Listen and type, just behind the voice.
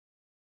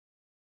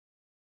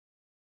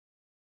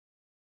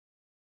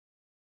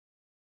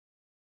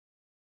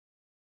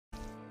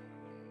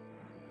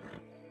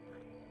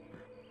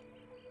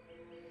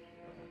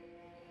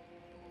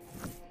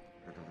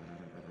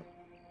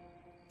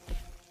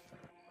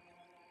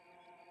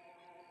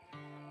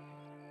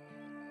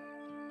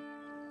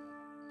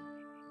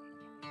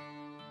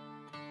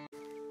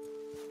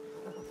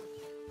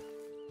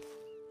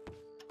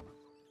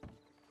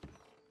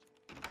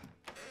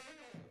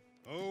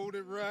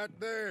it right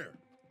there.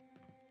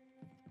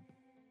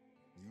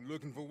 You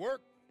looking for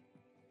work?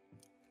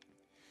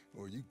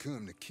 Or you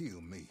come to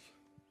kill me?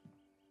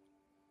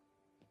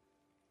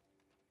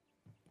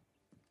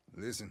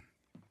 Listen,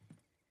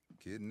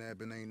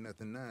 kidnapping ain't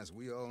nothing nice.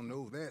 We all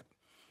know that.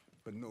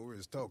 But nor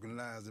is talking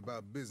lies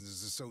about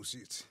business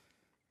associates.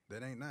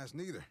 That ain't nice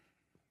neither.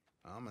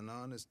 I'm an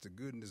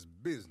honest-to-goodness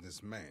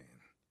businessman.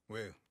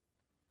 Well,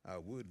 I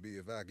would be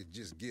if I could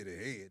just get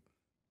ahead.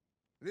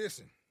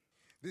 Listen,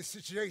 this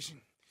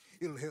situation,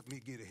 it'll help me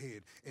get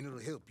ahead, and it'll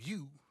help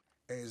you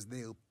as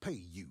they'll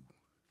pay you.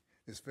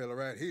 This fella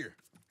right here,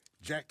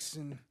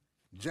 Jackson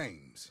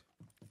James.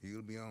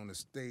 He'll be on the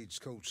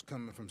stagecoach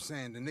coming from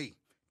Saint Denis.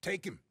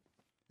 Take him.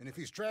 And if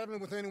he's traveling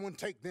with anyone,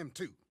 take them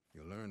too.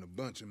 You'll earn a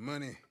bunch of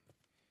money,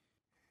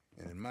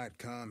 and it might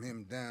calm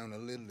him down a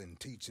little and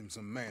teach him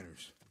some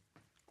manners.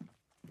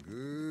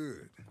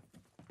 Good.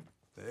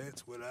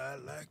 That's what I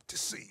like to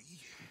see.